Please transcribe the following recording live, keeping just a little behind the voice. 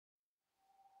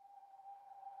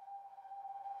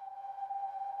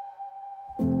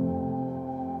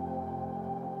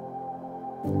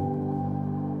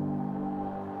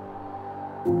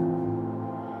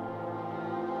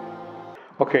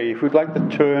Okay, if we'd like to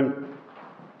turn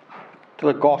to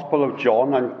the Gospel of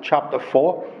John and chapter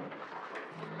 4.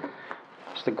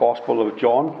 It's the Gospel of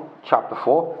John, chapter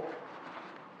 4.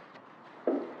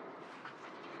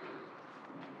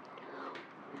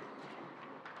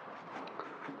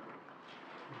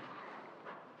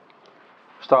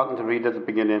 Starting to read at the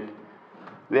beginning.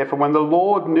 Therefore, when the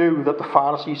Lord knew that the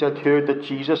Pharisees had heard that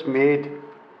Jesus made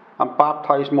and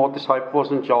baptized more disciples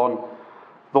than John,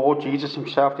 though Jesus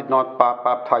himself did not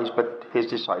baptize but his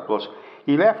disciples,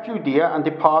 he left Judea and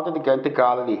departed again to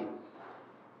Galilee.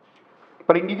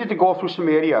 But he needed to go through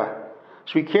Samaria.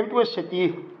 So he came to a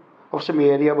city of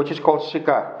Samaria, which is called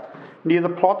Sychar, near the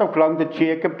plot of ground that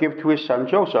Jacob gave to his son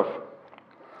Joseph.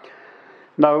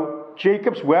 Now,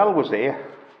 Jacob's well was there.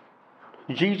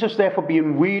 Jesus, therefore,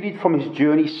 being wearied from his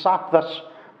journey, sat thus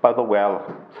by the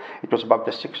well. It was about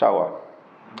the 6th hour.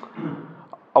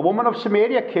 A woman of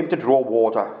Samaria came to draw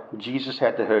water. Jesus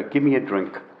said to her, "Give me a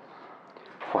drink."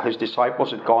 For his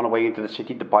disciples had gone away into the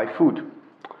city to buy food.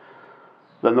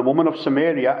 Then the woman of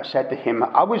Samaria said to him,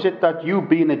 "How is it that you,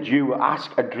 being a Jew,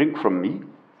 ask a drink from me,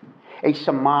 a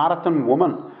Samaritan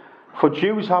woman? For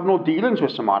Jews have no dealings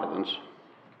with Samaritans."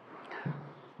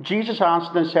 Jesus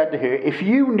answered and said to her, "If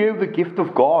you knew the gift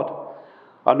of God,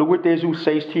 and who it is who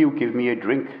says to you, 'Give me a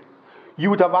drink,' you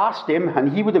would have asked him,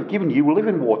 and he would have given you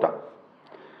living water."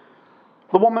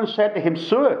 The woman said to him,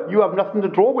 "Sir, you have nothing to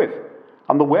draw with,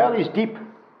 and the well is deep.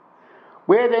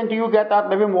 Where then do you get that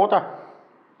living water?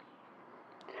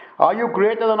 Are you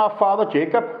greater than our father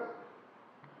Jacob,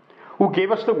 who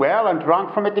gave us the well and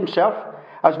drank from it himself,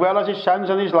 as well as his sons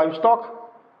and his livestock?"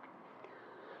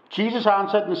 Jesus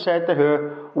answered and said to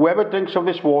her, "Whoever drinks of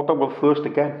this water will thirst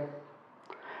again.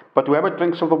 But whoever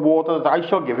drinks of the water that I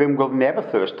shall give him will never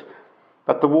thirst.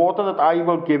 But the water that I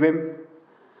will give him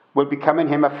will become in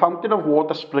him a fountain of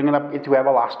water springing up into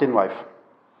everlasting life."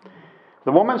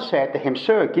 The woman said to him,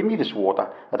 "Sir, give me this water,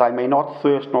 that I may not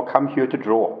thirst nor come here to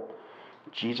draw."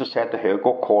 Jesus said to her,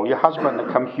 "Go call your husband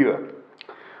and come here."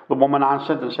 The woman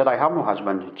answered and said, "I have no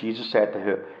husband." Jesus said to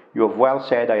her, "You have well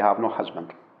said, 'I have no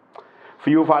husband.' For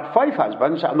you have had 5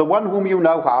 husbands, and the one whom you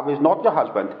now have is not your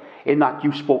husband, in that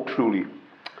you spoke truly."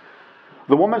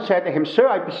 The woman said to him, "Sir,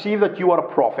 I perceive that you are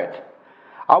a prophet.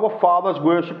 Our fathers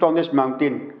worshipped on this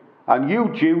mountain, and you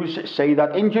Jews say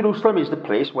that in Jerusalem is the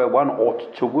place where one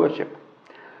ought to worship."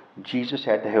 Jesus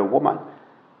said to her, "Woman,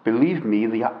 believe me,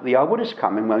 the hour is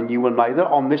coming when you will neither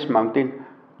on this mountain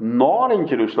nor in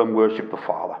Jerusalem worship the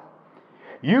Father.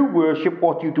 You worship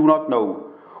what you do not know.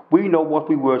 We know what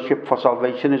we worship, for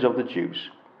salvation is of the Jews.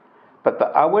 But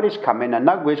the hour is coming, and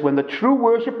now is, when the true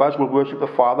worshippers will worship the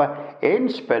Father in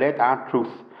spirit and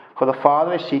truth, for the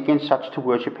Father is seeking such to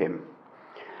worship him.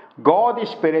 God is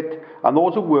spirit, and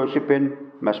those who worship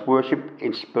him must worship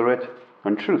in spirit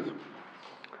and truth."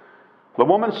 The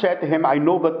woman said to him, "I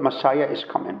know that Messiah is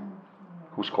coming,"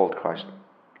 who's called Christ.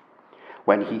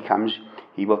 "When he comes,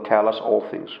 he will tell us all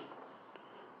things."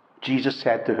 Jesus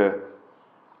said to her,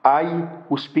 "I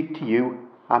who speak to you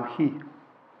am he."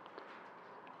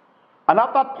 And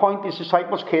at that point his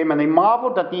disciples came, and they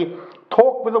marveled that he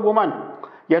talked with the woman.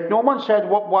 Yet no one said,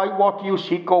 what do you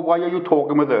seek, or why are you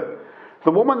talking with her?" The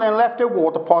woman then left her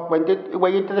water pot, went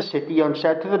away into the city, and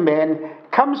said to the men,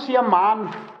 "Come see a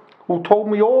man who told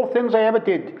me all things I ever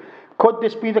did. Could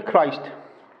this be the Christ?"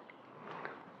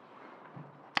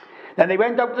 Then they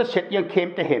went out of the city and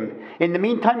came to him. In the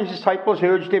meantime his disciples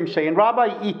urged him, saying,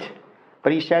 "Rabbi, eat."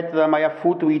 But he said to them, "I have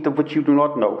food to eat of which you do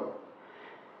not know."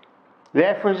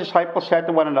 Therefore his disciples said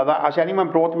to one another, "Has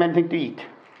anyone brought him anything to eat?"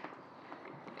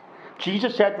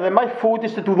 Jesus said to them, "My food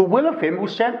is to do the will of him who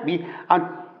sent me and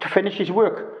to finish his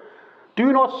work. Do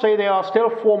you not say there are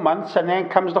still 4 months and then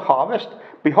comes the harvest?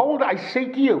 Behold, I say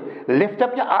to you, lift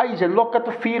up your eyes and look at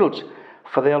the fields,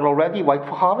 for they are already white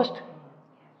for harvest.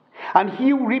 And he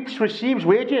who reaps receives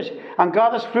wages and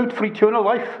gathers fruit for eternal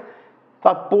life,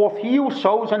 that both he who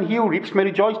sows and he who reaps may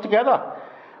rejoice together.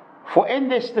 For in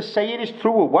this the saying is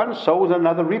true, one sows and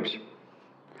another reaps.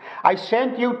 I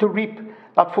sent you to reap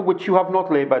that for which you have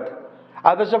not laboured.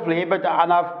 Others have laboured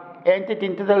and have entered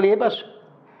into their labours."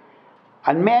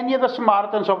 And many of the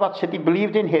Samaritans of that city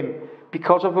believed in him,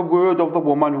 because of the word of the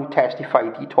woman who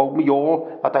testified, "He told me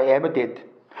all that I ever did."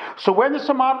 So when the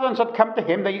Samaritans had come to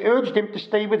him, they urged him to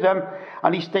stay with them,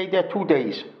 and he stayed there 2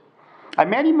 days.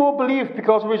 And many more believed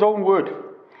because of his own word.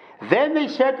 Then they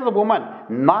said to the woman,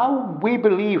 "Now we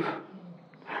believe,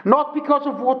 not because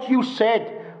of what you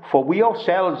said, for we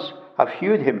ourselves have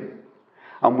heard him,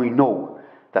 and we know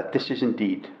that this is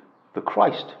indeed the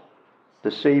Christ, the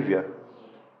Saviour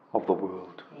of the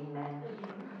world." Amen.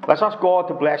 Let's ask God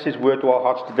to bless his word to our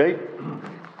hearts today.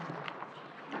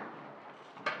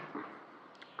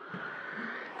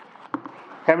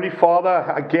 Heavenly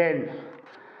Father, again,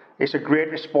 it's a great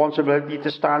responsibility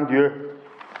to stand here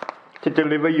to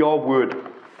deliver your word.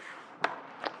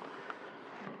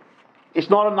 It's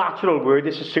not a natural word,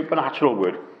 it's a supernatural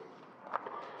word.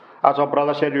 As our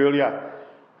brother said earlier,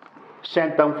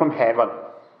 sent down from heaven.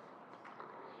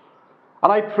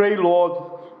 And I pray,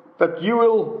 Lord, that you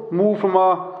will move from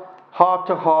our heart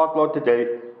to heart, Lord,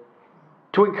 today,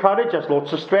 to encourage us, Lord,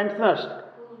 to strengthen us,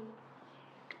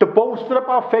 to bolster up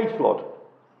our faith, Lord,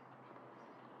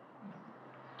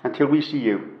 until we see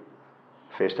you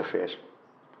face to face.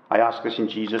 I ask this in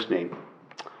Jesus' name.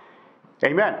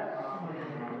 Amen.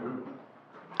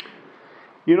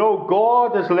 You know,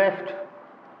 God has left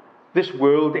this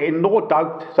world in no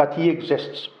doubt that he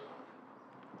exists.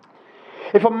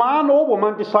 If a man or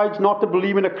woman decides not to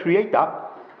believe in a creator,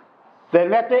 then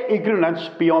let their ignorance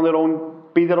be their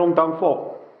own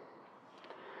downfall.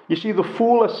 You see, the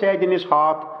fool has said in his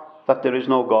heart that there is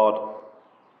no God.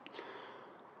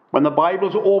 When the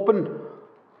Bible's open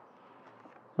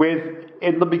with,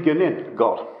 in the beginning,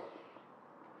 God.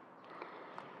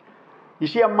 You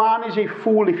see, a man is a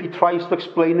fool if he tries to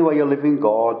explain away a living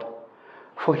God,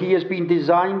 for he has been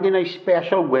designed in a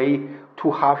special way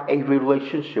to have a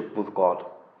relationship with God.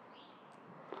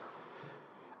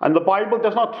 And the Bible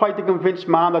does not try to convince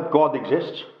man that God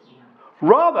exists.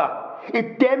 Rather,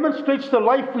 it demonstrates the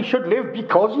life we should live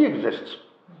because he exists.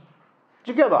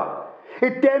 Do you get that?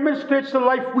 It demonstrates the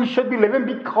life we should be living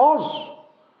because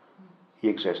he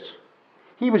exists.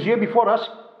 He was here before us.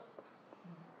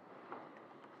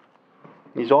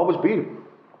 He's always been.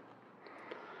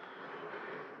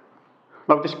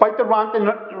 Now, despite the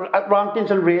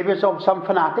rantings and ravings of some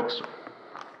fanatics,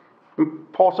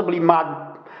 possibly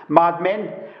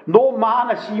madmen, no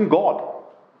man has seen God.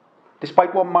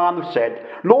 Despite what man has said,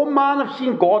 no man has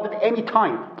seen God at any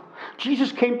time.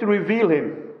 Jesus came to reveal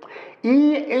him.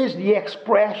 He is the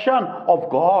expression of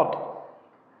God.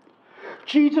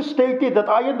 Jesus stated that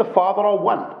I and the Father are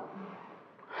one.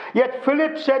 Yet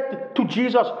Philip said to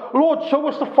Jesus, Lord, show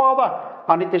us the Father,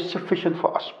 and it is sufficient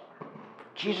for us.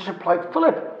 Jesus replied,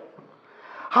 Philip,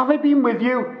 have I been with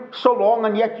you so long,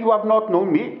 and yet you have not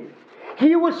known me?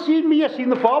 He who has seen me has seen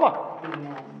the Father.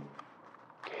 Amen.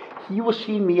 He who has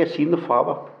seen me has seen the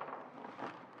Father.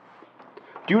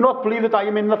 Do you not believe that I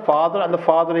am in the Father, and the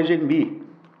Father is in me?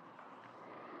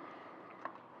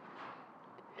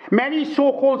 Many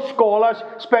so-called scholars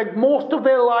spend most of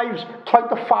their lives trying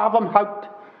to fathom out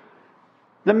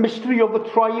the mystery of the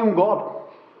triune God.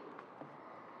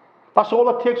 That's all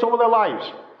it takes over their lives.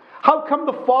 How come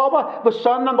the Father, the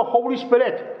Son, and the Holy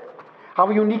Spirit have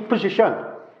a unique position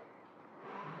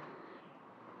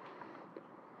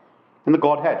in the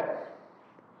Godhead?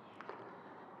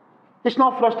 It's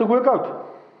not for us to work out.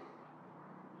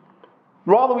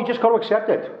 Rather, we just got to accept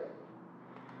it.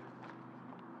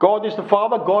 God is the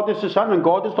Father, God is the Son, and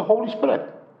God is the Holy Spirit.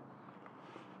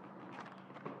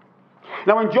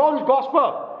 Now in John's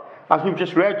Gospel, as we've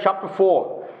just read, chapter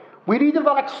 4, we read of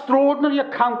that extraordinary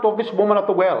account of this woman at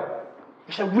the well.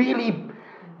 It's a really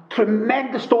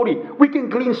tremendous story. We can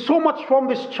glean so much from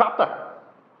this chapter.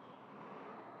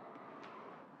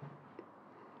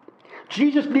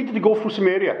 Jesus needed to go through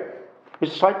Samaria. His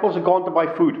disciples had gone to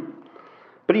buy food.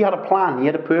 But he had a plan, he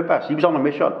had a purpose, he was on a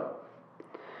mission.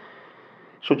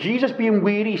 So Jesus, being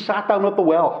weary, sat down at the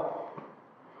well.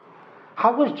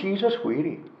 How was Jesus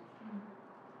weary?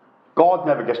 God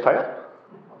never gets tired.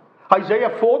 Isaiah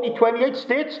 40:28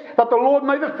 states that the Lord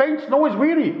neither faints nor is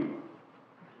weary.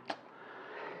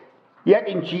 Yet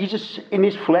in Jesus, in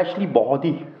his fleshly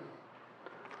body,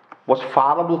 was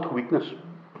fallible to weakness.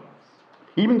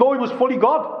 Even though he was fully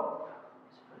God.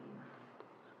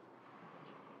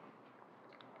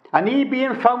 And he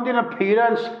being found in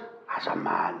appearance as a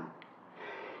man.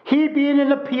 He being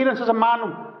in appearance as a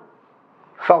man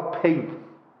felt pain.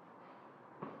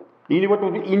 He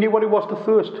knew what it was to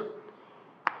thirst.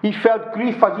 He felt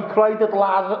grief as he cried at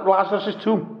Lazarus'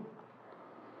 tomb.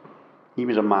 He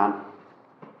was a man.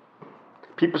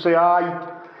 People say,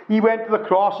 he went to the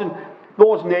cross and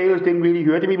those nails didn't really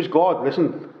hurt him. He was God.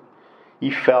 Listen,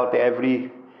 he felt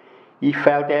every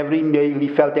nail, he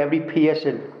felt every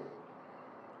piercing.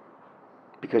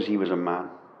 Because he was a man,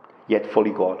 yet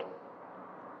fully God.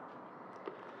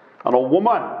 And a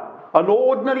woman, an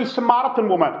ordinary Samaritan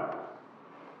woman,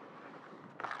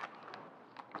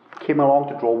 came along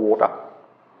to draw water.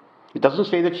 It doesn't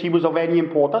say that she was of any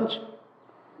importance.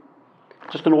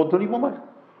 Just an ordinary woman.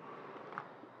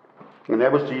 And there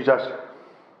was Jesus,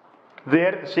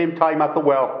 there at the same time at the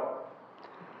well.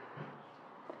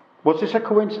 Was this a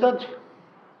coincidence?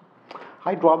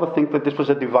 I'd rather think that this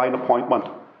was a divine appointment.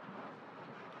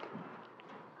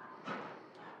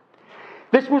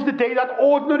 This was the day that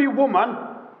ordinary woman,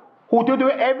 who did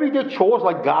her everyday chores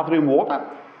like gathering water,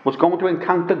 was going to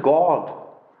encounter God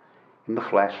in the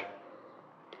flesh.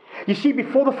 You see,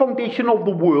 before the foundation of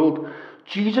the world,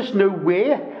 Jesus knew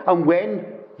where and when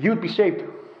you'd be saved.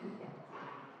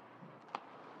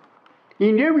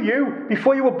 He knew you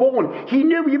before you were born. He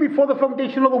knew you before the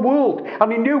foundation of the world.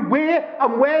 And he knew where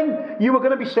and when you were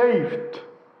going to be saved.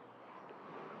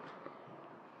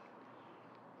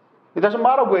 It doesn't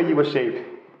matter where you were saved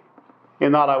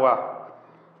in that hour.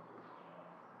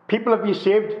 People have been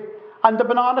saved under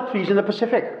banana trees in the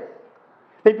Pacific.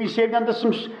 They've been saved under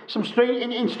some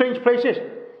strange, in strange places.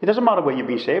 It doesn't matter where you've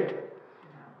been saved.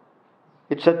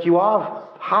 It's that you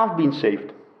have been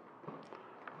saved.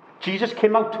 Jesus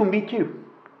came out to meet you,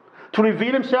 to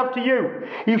reveal himself to you.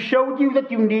 He showed you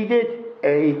that you needed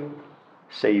a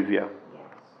Saviour.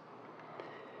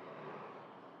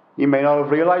 You may not have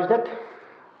realized it.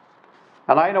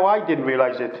 And I know I didn't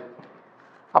realize it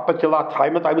up until that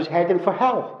time, that I was heading for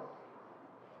hell.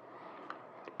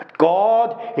 But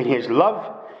God, in his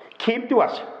love, came to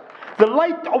us. The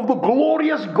light of the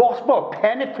glorious gospel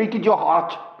penetrated your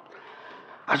heart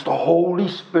as the Holy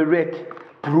Spirit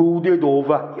brooded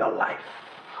over your life.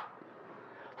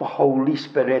 The Holy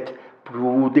Spirit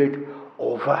brooded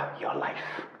over your life.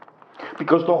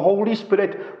 Because the Holy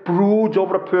Spirit broods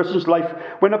over a person's life.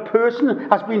 When a person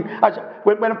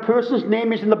when a person's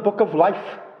name is in the book of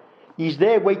life, he's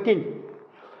there waiting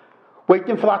for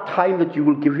that time that you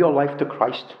will give your life to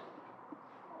Christ.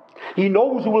 He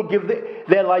knows who will give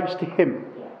their lives to him.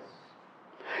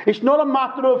 It's not a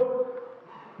matter of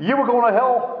you were going to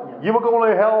hell, you were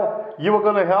going to hell, you were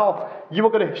going to hell, you were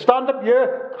going to stand up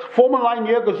here, form a line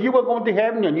here because you were going to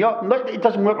heaven, and it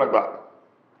doesn't work like that.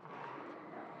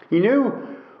 He knew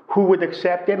who would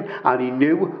accept him, and he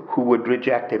knew who would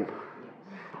reject him.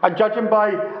 And judging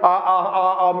by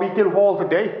our meeting hall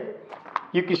today,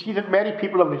 you can see that many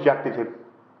people have rejected him.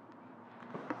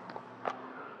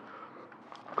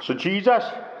 So Jesus,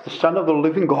 the Son of the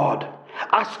living God,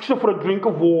 asks her for a drink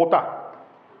of water.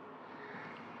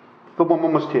 The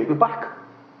woman was taken back.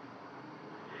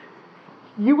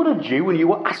 You were a Jew and you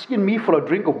were asking me for a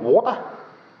drink of water?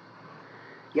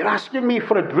 You're asking me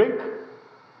for a drink?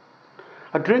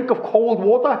 A drink of cold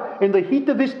water in the heat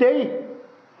of this day?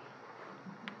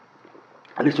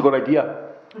 And it's a good idea.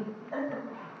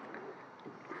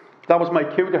 That was my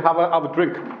cue to have a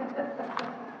drink.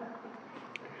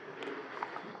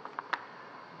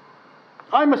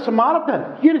 I'm a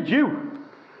Samaritan. You're a Jew.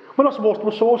 We're not supposed to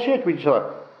associate with each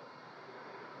other.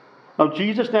 Now,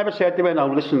 Jesus never said to her,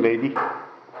 now listen, lady,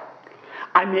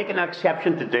 I'm making an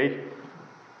exception today.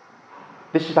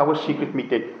 This is our secret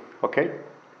meeting, okay?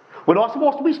 We're not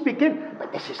supposed to be speaking,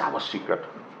 but this is our secret.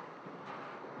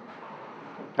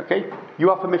 Okay? You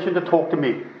have permission to talk to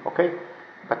me, okay?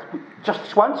 But just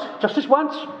this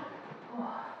once?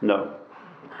 No.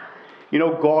 You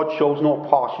know, God shows no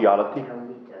partiality.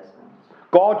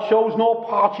 God shows no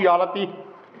partiality.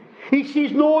 He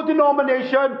sees no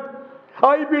denomination.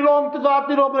 I belong to that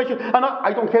denomination. And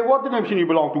I don't care what denomination you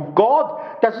belong to.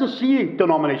 God doesn't see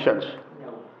denominations.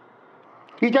 No.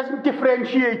 He doesn't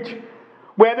differentiate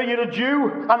whether you're a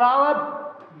Jew, an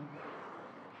Arab,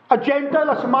 a Gentile,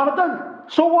 a Samaritan.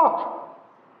 So what?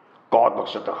 God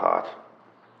looks at the heart.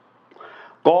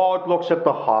 God looks at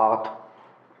the heart.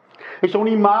 It's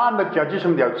only man that judges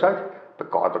from the outside,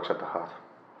 but God looks at the heart.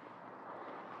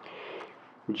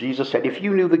 Jesus said, if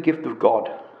you knew the gift of God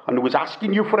and was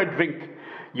asking you for a drink,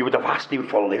 you would have asked him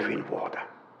for living water.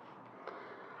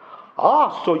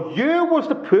 So here was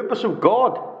the purpose of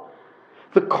God.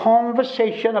 The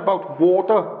conversation about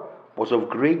water was of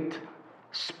great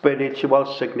spiritual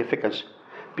significance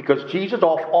because Jesus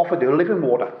offered her living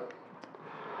water.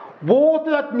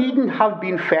 Water that needn't have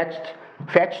been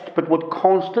fetched, but would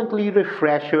constantly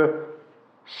refresh her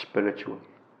spiritually.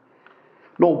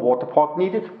 No water pot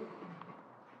needed.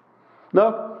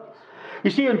 No.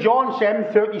 You see, in John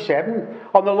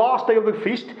 7:37, on the last day of the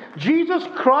feast, Jesus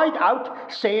cried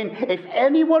out, saying, if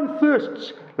anyone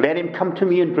thirsts, let him come to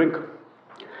me and drink.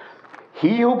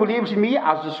 He who believes in me,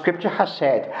 as the scripture has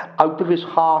said, out of his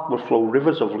heart will flow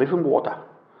rivers of living water.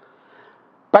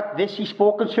 But this he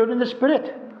spoke concerning the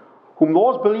Spirit, whom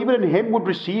those believing in him would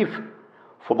receive,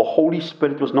 for the Holy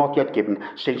Spirit was not yet given,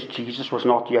 since Jesus was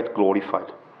not yet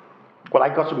glorified. Well, I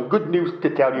got some good news to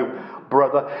tell you,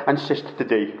 brother and sister,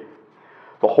 today.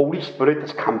 The Holy Spirit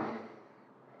has come.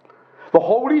 The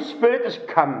Holy Spirit has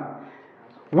come.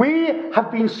 We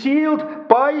have been sealed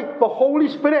by the Holy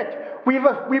Spirit.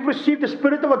 We've received the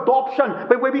spirit of adoption,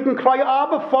 by where we can cry,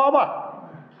 Abba, Father.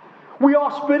 We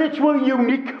are spiritually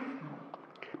unique.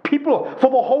 people, for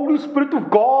the Holy Spirit of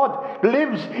God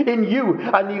lives in you,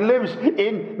 and he lives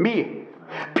in me.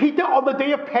 Peter, on the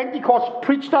day of Pentecost,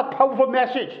 preached that powerful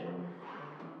message.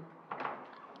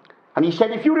 And he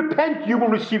said, if you repent, you will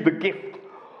receive the gift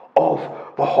of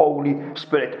the Holy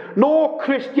Spirit. No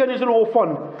Christian is an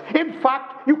orphan. In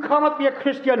fact, you cannot be a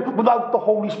Christian without the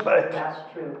Holy Spirit. That's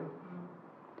true.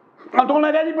 And don't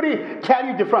let anybody tell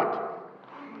you different.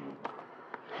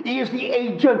 He is the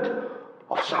agent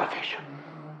of salvation.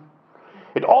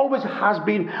 It always has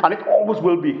been, and it always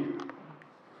will be.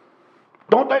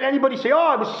 Don't let anybody say, oh,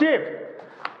 I was saved.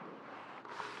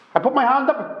 I put my hand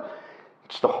up.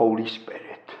 It's the Holy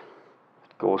Spirit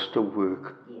that goes to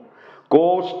work. Yeah.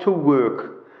 Goes to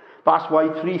work. That's why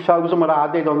 3,000 were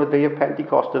added on the day of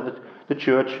Pentecost to the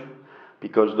church.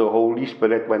 Because the Holy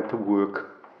Spirit went to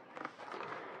work.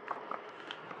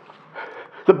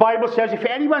 The Bible says if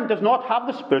anyone does not have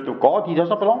the Spirit of God, he does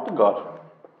not belong to God.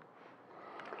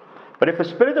 But if the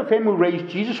Spirit of him who raised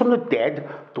Jesus from the dead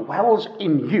dwells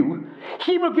in you,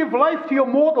 he will give life to your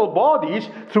mortal bodies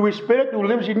through his Spirit who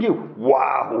lives in you.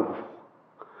 Wow!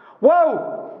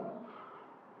 Wow!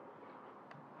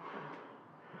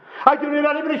 I don't hear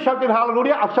anybody shouting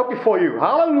hallelujah. I'll shout it for you.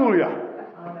 Hallelujah!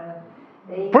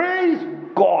 Amen. Praise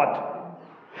God!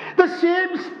 The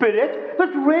same Spirit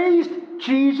that raised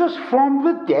Jesus from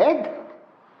the dead.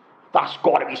 That's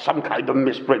got to be some kind of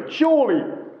misprint, surely.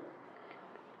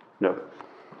 No.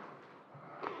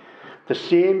 The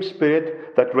same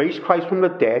Spirit that raised Christ from the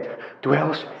dead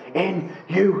dwells in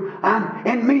you and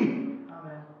in me.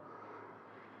 Amen.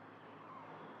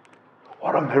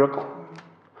 What a miracle.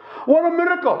 What a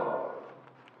miracle.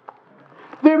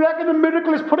 They reckon a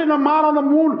miracle is putting a man on the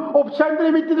moon or sending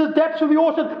him into the depths of the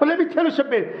ocean. But let me tell you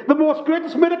something. The most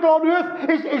greatest miracle on earth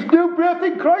is new birth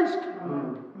in Christ.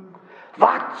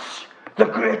 That's the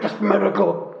greatest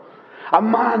miracle a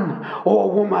man or a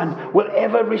woman will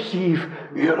ever receive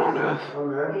here on earth.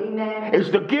 Amen.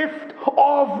 Is the gift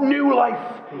of new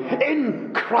life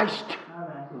in Christ.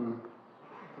 Amen.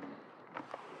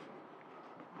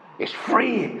 It's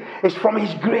free. It's from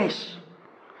his grace.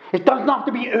 It doesn't have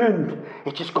to be earned.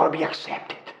 It's just got to be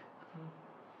accepted.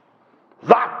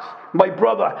 That, my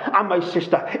brother and my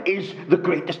sister, is the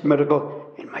greatest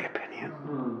miracle, in my opinion.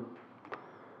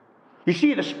 You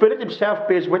see, the Spirit himself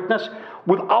bears witness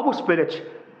with our spirits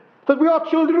that we are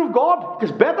children of God.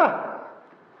 It's better.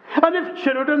 And if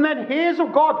children, then heirs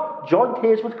of God, joint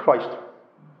heirs with Christ.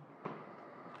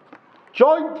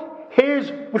 Joint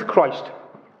heirs with Christ.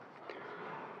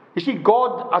 You see,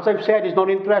 God, as I've said, is not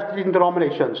interested in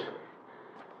denominations.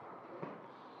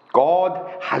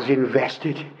 God has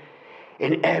invested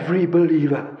in every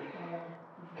believer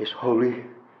his Holy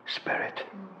Spirit.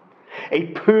 A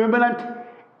permanent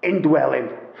indwelling.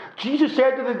 Jesus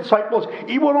said to the disciples,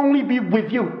 he will only be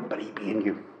with you, but he'll be in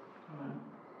you.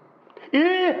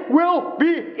 He will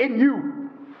be in you.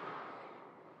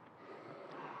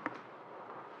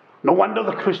 No wonder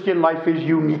the Christian life is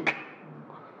unique.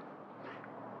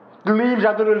 It leaves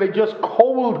other religious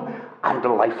cold and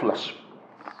lifeless.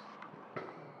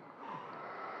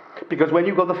 Because when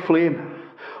you've got the flame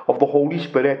of the Holy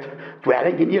Spirit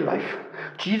dwelling in your life,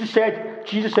 Jesus said,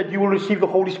 you will receive the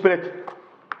Holy Spirit.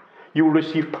 You will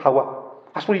receive power.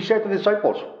 That's what he said to the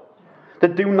disciples. The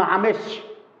dunamis.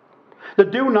 The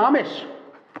dunamis.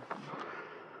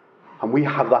 And we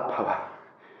have that power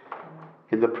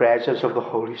in the presence of the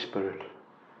Holy Spirit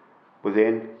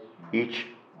within each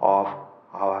of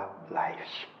our lives.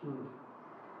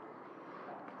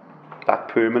 That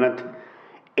permanent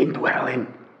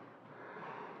indwelling.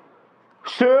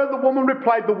 Sir, the woman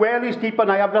replied, the well is deep and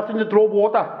I have nothing to draw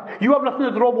water. You have nothing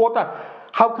to draw water.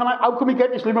 How can we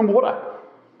get this living water?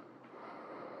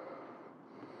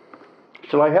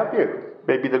 Shall I help you?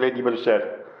 Maybe the lady would have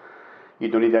said, you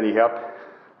don't need any help.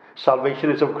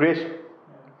 Salvation is of grace.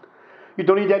 You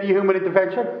don't need any human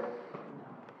intervention.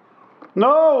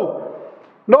 No,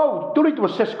 don't need to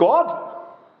assist God.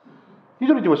 You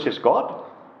don't need to assist God.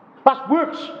 That's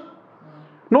works.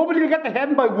 Nobody will get to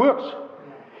heaven by works.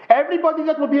 Everybody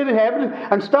that will be in heaven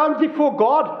and stand before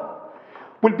God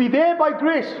will be there by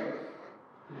grace.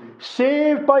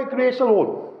 Saved by grace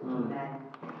alone.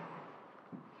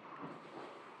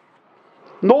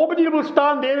 Nobody will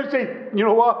stand there and say, you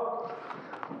know what?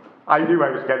 I knew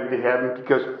I was getting to heaven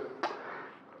because,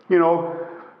 you know,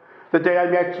 the day I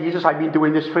met Jesus, I've been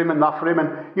doing this for him and that for him,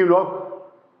 and, you know,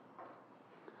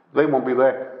 they won't be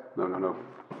there. No.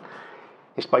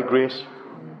 It's by grace.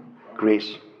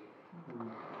 Grace.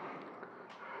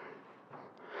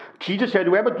 Jesus said,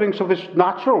 whoever drinks of this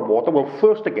natural water will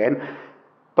thirst again,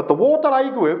 but the water I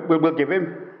will give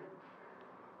him,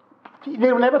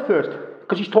 they will never thirst.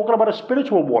 because he's talking about a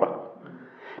spiritual water.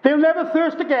 They'll never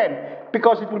thirst again,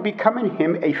 because it will become in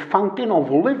him a fountain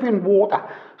of living water,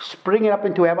 springing up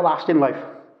into everlasting life.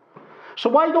 So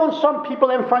why don't some people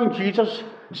then find Jesus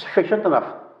sufficient enough?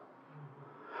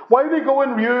 Why are they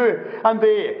going here and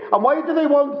there? And why do they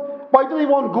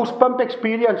want goosebump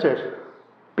experiences?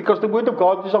 Because the word of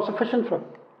God is not sufficient for them.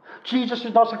 Jesus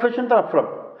is not sufficient enough for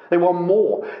them. They want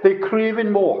more. They're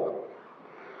craving more.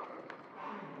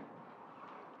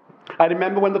 I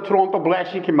remember when the Toronto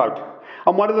Blessing came out,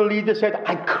 and one of the leaders said,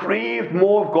 I craved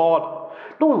more of God.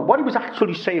 No, what he was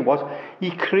actually saying was, he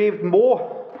craved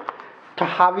more to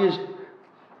have his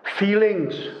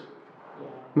feelings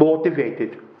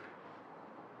motivated.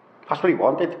 That's what he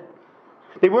wanted.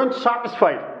 They weren't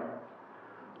satisfied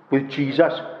with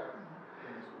Jesus.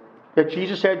 Yet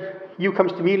Jesus said, you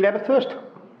comes to me and never thirst.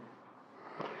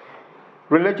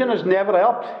 Religion has never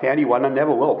helped anyone and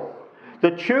never will.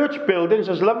 The church buildings,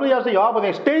 as lovely as they are, with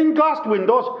their stained glass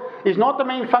windows, is not the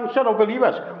main function of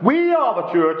believers. We are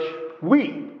the church.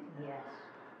 We. Yes.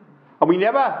 And we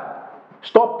never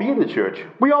stop being the church.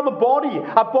 We are the body.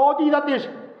 A body that is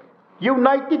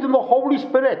united in the Holy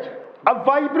Spirit. A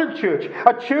vibrant church.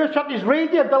 A church that is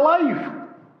radiant, alive.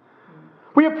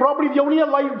 We are probably the only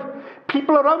alive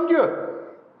people around you.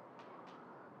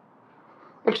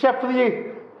 Except for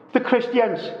the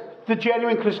Christians. The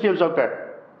genuine Christians out there.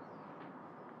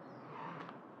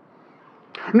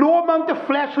 No amount of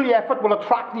fleshly effort will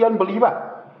attract the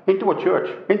unbeliever into a church,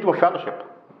 into a fellowship.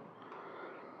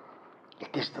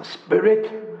 It is the Spirit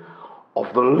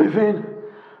of the living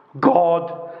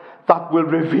God that will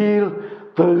reveal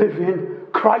the living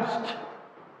Christ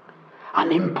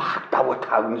and impact our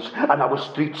towns and our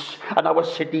streets and our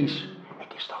cities.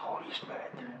 It is the Holy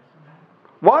Spirit.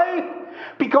 Why?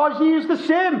 Because he is the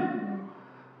same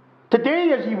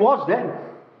today as he was then.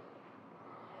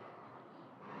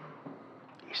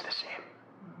 He's the same.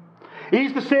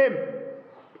 He's the same.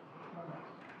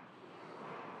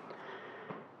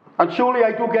 And surely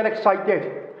I do get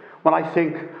excited when I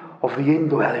think of the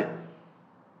indwelling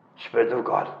Spirit of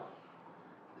God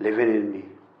living in me.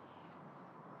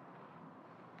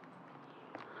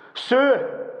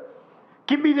 Sir,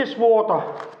 give me this water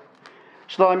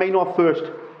so that I may not thirst.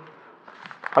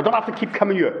 I don't have to keep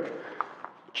coming here.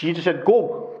 Jesus said,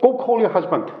 go call your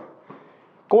husband.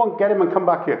 Go and get him and come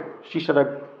back here. She said,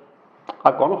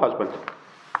 I've got no husband.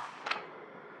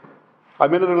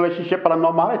 I'm in a relationship, but I'm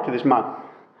not married to this man.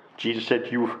 Jesus said,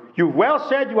 you've well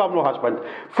said you have no husband,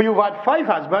 for you've had 5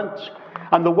 husbands,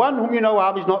 and the one whom you now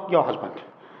have is not your husband.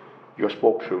 You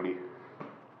spoke truly.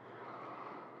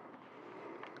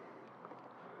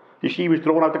 You see, he was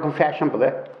thrown out of confession for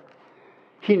that.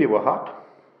 He knew her heart.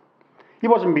 He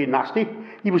wasn't being nasty.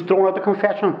 He was thrown out of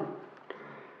confession.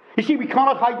 You see, we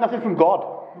cannot hide nothing from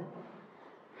God.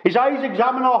 His eyes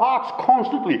examine our hearts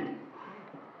constantly.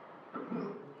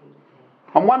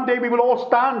 And one day we will all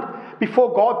stand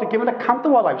before God to give an account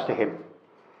of our lives to him.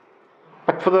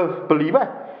 But for the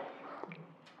believer,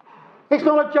 it's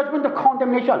not a judgment of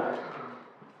condemnation.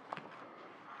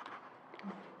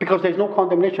 Because there's no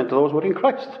condemnation to those who are in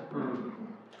Christ.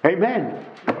 Amen.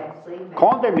 Yes, amen.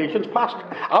 Condemnation's past.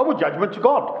 Our judgment's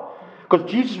God. Because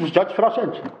Jesus was judged for our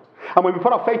sins. And when we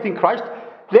put our faith in Christ,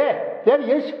 there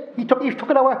he is. He's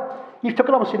taken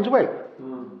our sins away.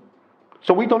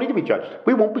 So we don't need to be judged.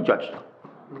 We won't be judged.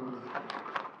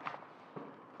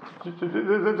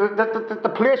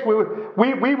 The place where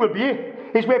we will be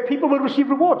is where people will receive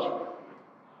rewards.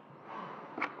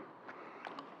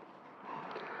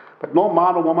 But no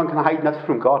man or woman can hide nothing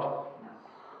from God.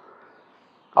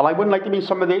 And I wouldn't like to be in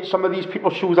some of these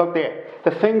people's shoes out there.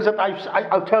 The things that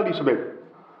I'll tell you something.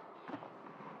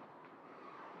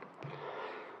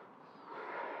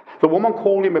 The woman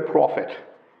called him a prophet,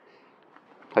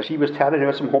 as he was telling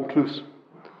her some home truths.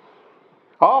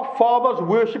 Our fathers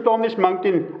worshipped on this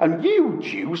mountain, and you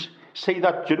Jews say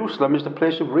that Jerusalem is the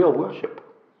place of real worship.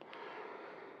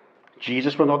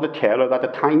 Jesus went on to tell her that the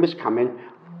time is coming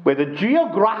where the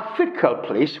geographical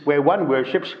place where one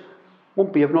worships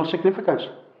won't be of no significance.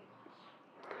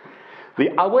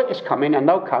 The hour is coming, and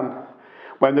now come,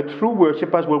 when the true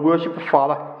worshippers will worship the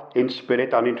Father in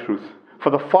spirit and in truth. For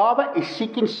the Father is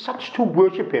seeking such to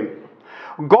worship him.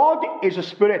 God is a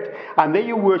spirit, and they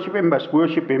who worship him must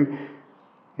worship him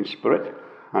in spirit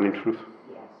and in truth.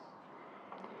 Yes.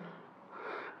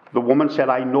 The woman said,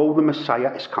 I know the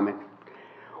Messiah is coming,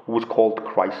 who is called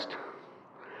Christ.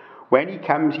 When he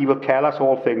comes, he will tell us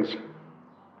all things. Do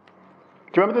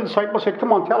you remember the disciples said,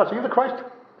 come on, tell us, are you the Christ?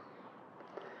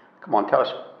 Come on, tell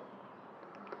us.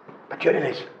 But here it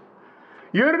is.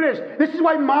 Here it is. This is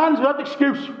why man's without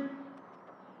excuse.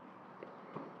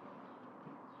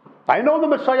 I know the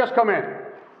Messiah's coming.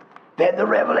 Then the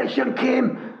revelation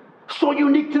came, so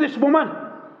unique to this woman,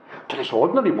 to this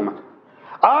ordinary woman.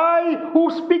 I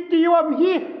who speak to you am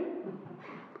he.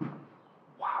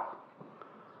 Wow.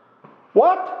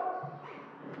 What?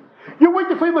 You're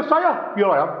waiting for your Messiah? Here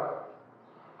I am.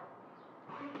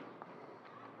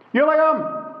 Here I am.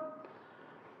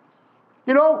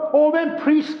 You know, all them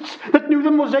priests that knew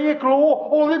the Mosaic law,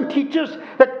 all them teachers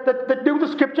that knew the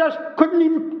scriptures, couldn't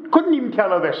even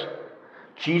tell her this.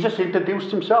 Jesus introduced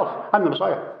himself. I'm the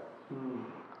Messiah.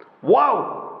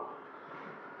 Wow!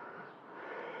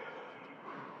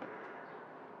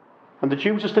 And the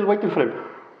Jews are still waiting for him.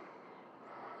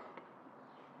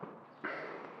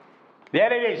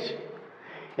 There it is,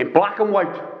 in black and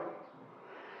white,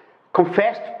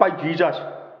 confessed by Jesus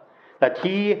that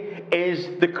he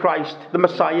is the Christ, the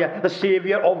Messiah, the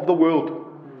Saviour of the world.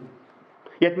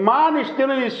 Yet man is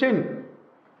still in his sin.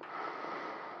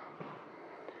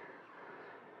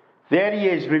 There he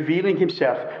is, revealing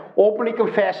himself, openly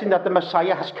confessing that the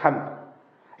Messiah has come.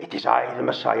 It is I, the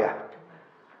Messiah.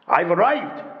 I've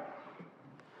arrived.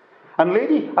 And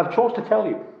lady, I've chose to tell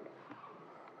you,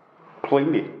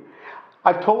 plainly.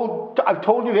 I've told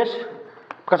you this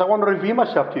because I want to reveal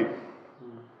myself to you.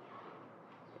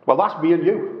 Well, that's me and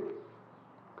you.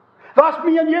 That's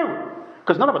me and you.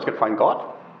 Because none of us can find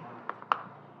God.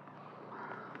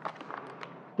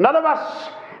 None of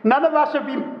us have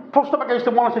been pushed up against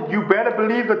the wall and said, you better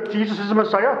believe that Jesus is the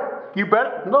Messiah. You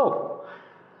better. No.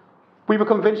 We were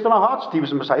convinced in our hearts that he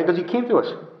was the Messiah because he came to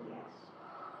us.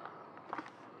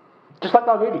 Just like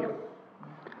that lady.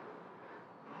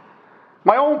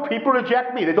 My own people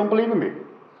reject me. They don't believe in me.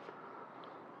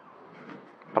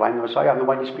 But I'm the Messiah. I'm the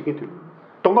one you're speaking to.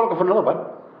 Don't go looking for another one.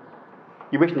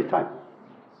 You're wasting your time.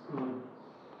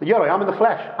 Here I am in the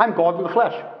flesh. I'm God in the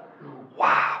flesh.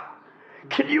 Wow.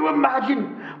 Can you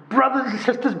imagine brothers and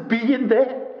sisters being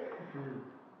there?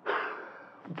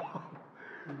 Wow.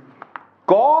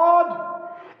 God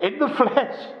in the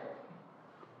flesh.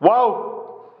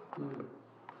 Wow.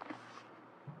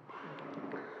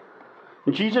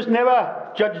 And Jesus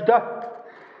never judged her.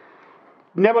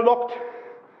 Never looked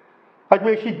at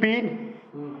where she'd been.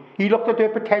 He looked at her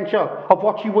potential of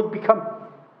what she would become.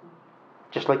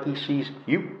 Just like he sees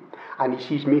you and he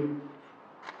sees me.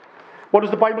 What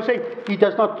does the Bible say? He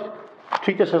does not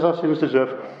treat us as our sins deserve.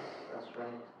 That's right.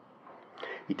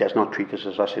 He does not treat us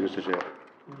as our sins deserve.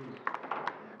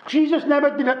 Jesus never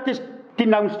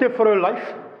denounced her for her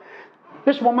life.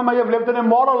 This woman may have lived an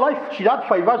immoral life. She'd had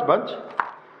 5 husbands.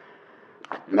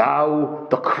 Now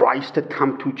the Christ had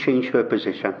come to change her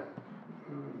position.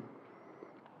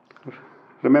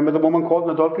 Remember the woman caught in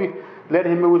adultery? Let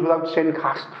him who is without sin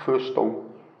cast the first stone.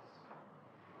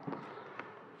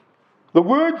 The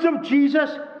words of Jesus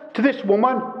to this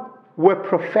woman were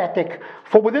prophetic.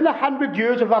 For within 100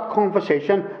 years of that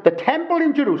conversation, the temple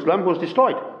in Jerusalem was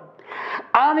destroyed.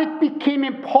 And it became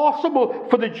impossible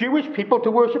for the Jewish people to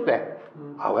worship there.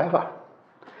 However,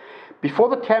 before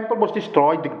the temple was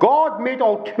destroyed, God made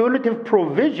alternative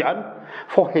provision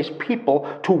for his people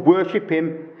to worship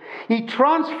him. He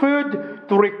transferred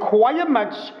the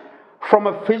requirements from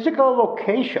a physical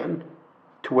location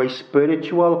to a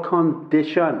spiritual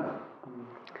condition.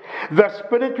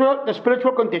 The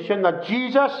spiritual condition that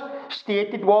Jesus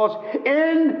stated was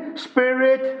in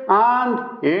spirit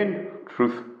and in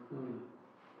truth.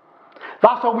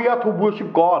 That's how we are to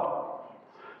worship God,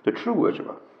 the true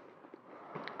worshipper.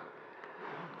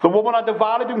 The woman had a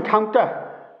valid encounter.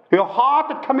 Her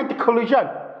heart had come into collision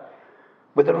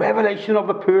with the revelation of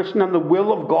the person and the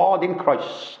will of God in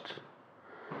Christ.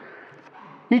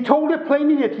 He told her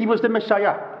plainly that he was the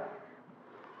Messiah.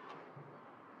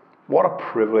 What a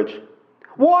privilege.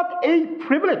 What a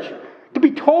privilege to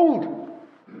be told.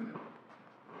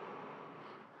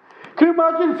 Can you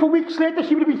imagine for weeks later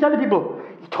she would have been telling people,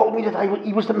 he told me that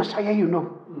he was the Messiah, you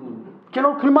know. Do you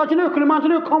know, can you imagine her? Can you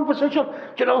imagine her conversation? Do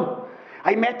you know,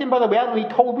 I met him by the well and he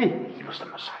told me he was the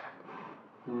Messiah.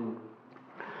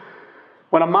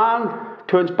 When a man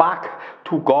turns back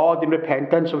to God in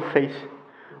repentance and faith,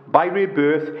 by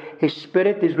rebirth, his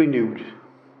spirit is renewed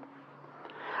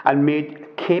and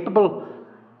made capable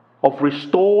of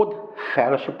restored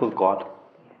fellowship with God.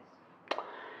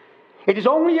 It is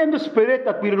only in the spirit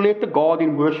that we relate to God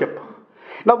in worship.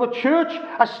 Now the church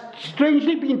has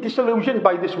strangely been disillusioned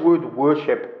by this word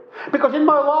worship, because in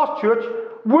my last church,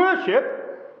 worship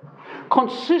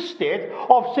consisted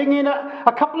of singing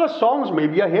a couple of songs,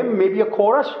 maybe a hymn, maybe a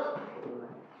chorus,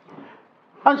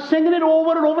 and singing it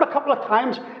over and over a couple of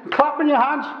times, clapping your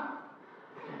hands.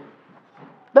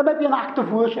 That might be an act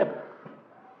of worship.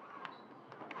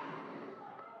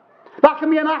 That can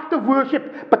be an act of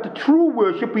worship, but the true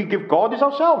worship we give God is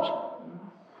ourselves.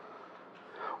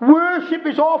 Worship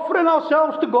is offering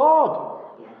ourselves to God,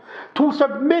 to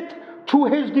submit to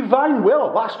His divine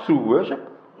will. That's true worship.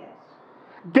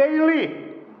 Daily.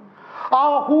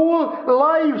 Our whole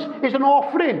lives is an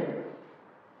offering.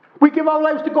 We give our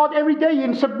lives to God every day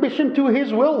in submission to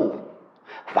His will.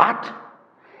 That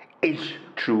is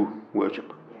true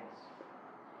worship.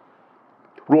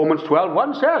 Romans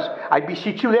 12:1 says, I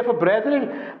beseech you therefore,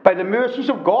 brethren, by the mercies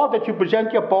of God, that you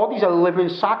present your bodies a living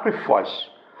sacrifice,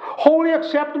 wholly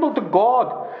acceptable to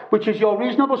God, which is your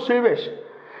reasonable service.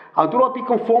 And do not be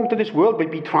conformed to this world,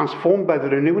 but be transformed by the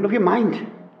renewing of your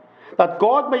mind, that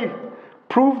God may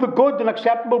prove the good and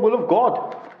acceptable will of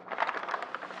God.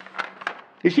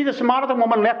 You see, the Samaritan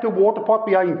woman left her water pot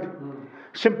behind,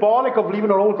 symbolic of leaving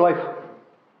her old life.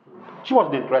 She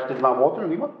wasn't interested in that water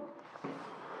anymore.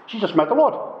 She just met the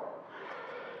Lord.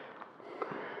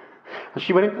 And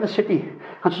she went into the city,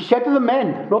 and she said to the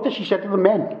men, notice she said to the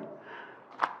men,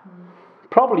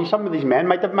 probably some of these men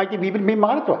might have even been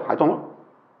married to her, I don't know.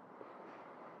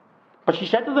 But she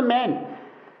said to the men,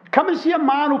 come and see a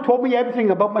man who told me everything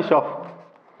about myself.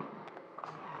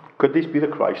 Could this be the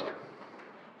Christ?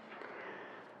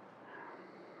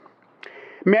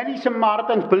 Many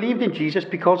Samaritans believed in Jesus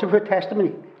because of her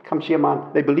testimony. Come see a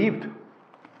man. They believed.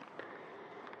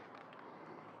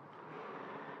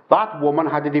 That woman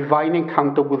had a divine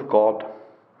encounter with God.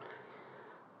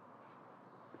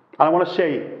 And I want to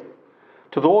say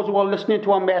to those who are listening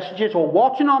to our messages or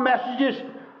watching our messages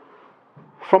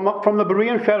from the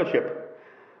Berean Fellowship,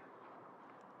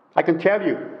 I can tell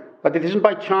you that it isn't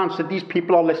by chance that these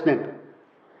people are listening.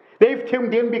 They've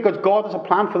tuned in because God has a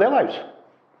plan for their lives.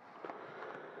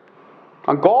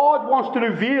 And God wants to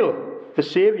reveal the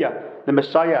Saviour, the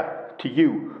Messiah, to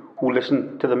you who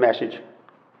listen to the message.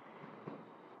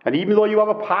 And even though you have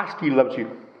a past, He loves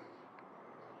you.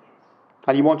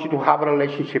 And He wants you to have a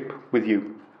relationship with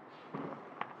you.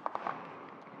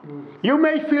 You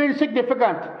may feel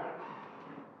insignificant.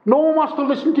 No one wants to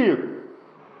listen to you.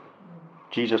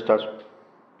 Jesus does.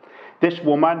 This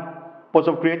woman was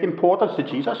of great importance to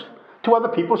Jesus. To other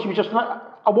people, she was just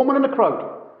a woman in the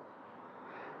crowd.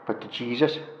 But to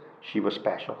Jesus, she was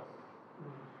special.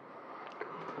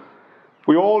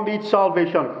 We all need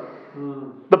salvation.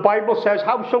 The Bible says,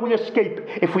 how shall we escape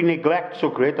if we neglect so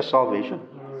great a salvation?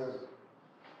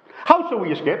 How shall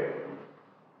we escape?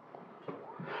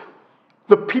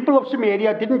 The people of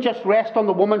Samaria didn't just rest on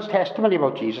the woman's testimony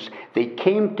about Jesus. They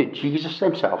came to Jesus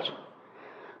themselves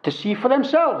to see for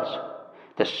themselves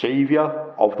the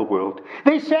Saviour of the world.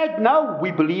 They said, no,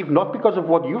 we believe not because of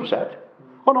what you've said.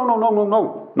 Oh,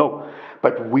 no.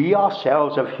 But we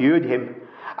ourselves have heard Him,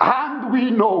 and we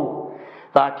know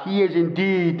that He is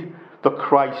indeed the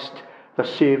Christ, the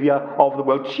Saviour of the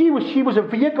world. She was a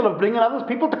vehicle of bringing other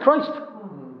people to Christ.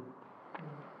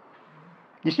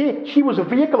 You see, she was a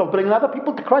vehicle of bringing other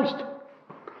people to Christ.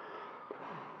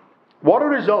 What a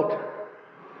result.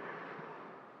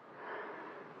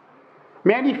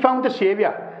 Many found the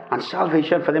Saviour and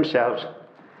salvation for themselves.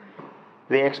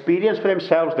 They experienced for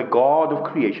themselves the God of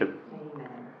creation.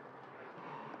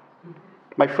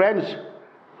 My friends,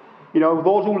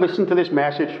 those who listen to this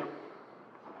message,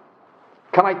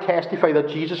 can I testify that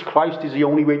Jesus Christ is the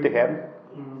only way to heaven?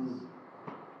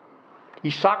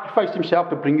 He sacrificed Himself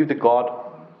to bring you to God.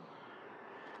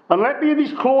 And let me, in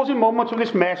these closing moments of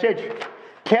this message,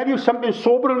 tell you something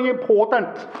soberly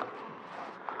important.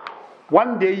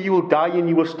 One day you will die and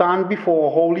you will stand before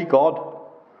a holy God.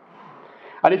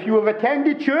 And if you have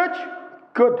attended church,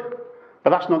 good. But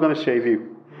that's not going to save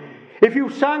you. If you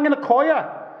sang in a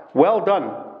choir, well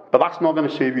done. But that's not going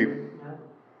to save you.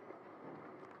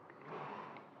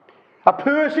 A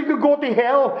person could go to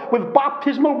hell with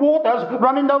baptismal waters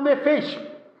running down their face.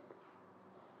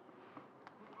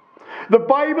 The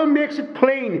Bible makes it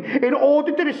plain, in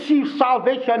order to receive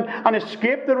salvation and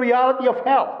escape the reality of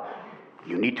hell,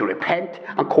 you need to repent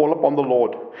and call upon the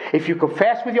Lord. If you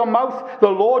confess with your mouth the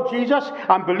Lord Jesus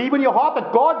and believe in your heart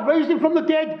that God raised Him from the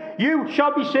dead, you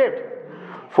shall be saved.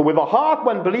 For with the heart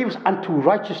one believes unto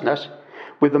righteousness,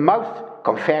 with the mouth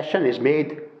confession is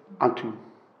made unto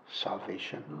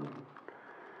salvation.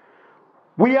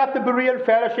 We at the Berean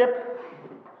Fellowship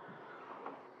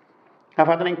have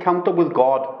had an encounter with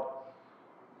God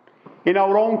in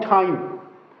our own time,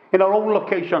 in our own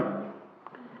location.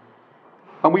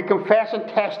 And we confess and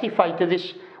testify to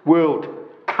this world.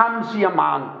 Come see a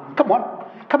man. Come on.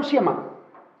 Come see a man.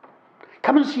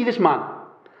 Come and see this man.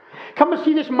 Come and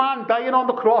see this man dying on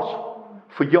the cross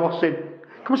for your sin.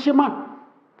 Come and see a man.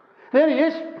 There he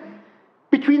is.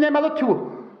 Between them other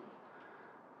two.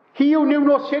 He who knew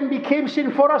no sin became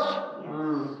sin for us.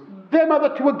 Them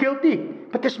other two are guilty,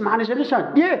 but this man is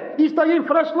innocent. Yeah, he's dying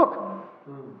for us, look.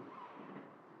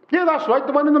 Yeah, that's right,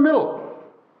 the one in the middle.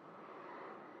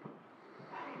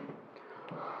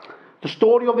 The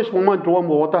story of this woman drawing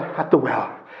water at the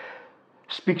well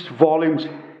speaks volumes.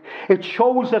 It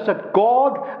shows us that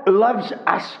God loves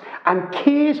us and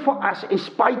cares for us in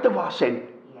spite of our sin.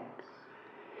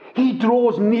 He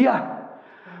draws near.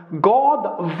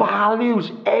 God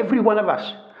values every one of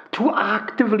us to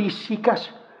actively seek us,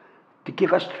 to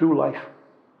give us true life.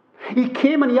 He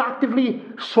came and he actively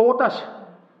sought us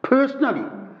personally.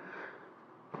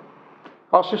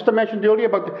 Our sister mentioned earlier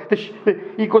about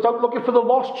he goes out looking for the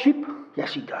lost sheep.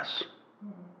 Yes, he does.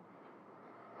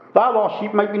 That lost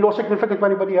sheep might be no significant to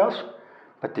anybody else,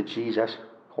 but to Jesus,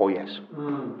 oh yes.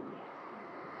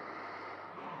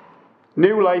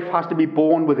 New life has to be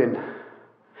born within,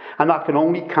 and that can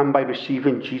only come by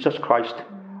receiving Jesus Christ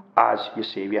as your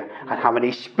Saviour and having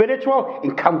a spiritual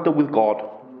encounter with God.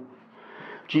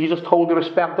 Jesus told the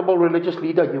respectable religious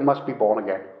leader, you must be born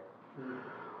again.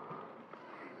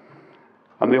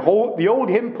 And the old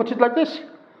hymn puts it like this.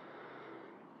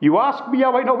 You ask me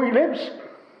how I know he lives.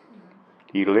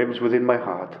 He lives within my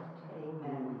heart.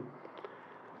 Amen.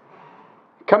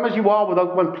 Come as you are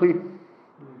without one plea.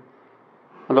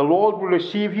 And the Lord will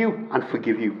receive you and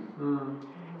forgive you.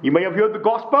 You may have heard the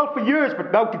gospel for years,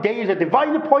 but now today is a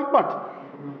divine appointment.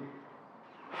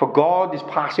 For God is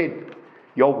passing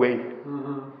your way.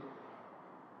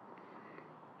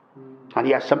 And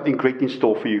he has something great in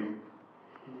store for you.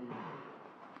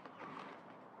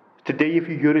 Today, if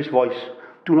you hear his voice,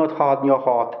 do not harden your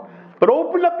heart, but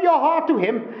open up your heart to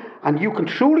him, and you can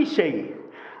truly say,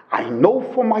 I know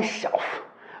for myself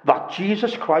that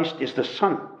Jesus Christ is the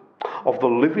Son of the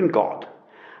living God,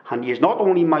 and he is not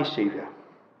only my Saviour,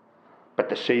 but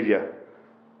the Saviour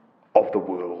of the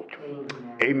world.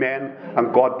 Amen. Amen.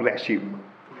 And God bless you.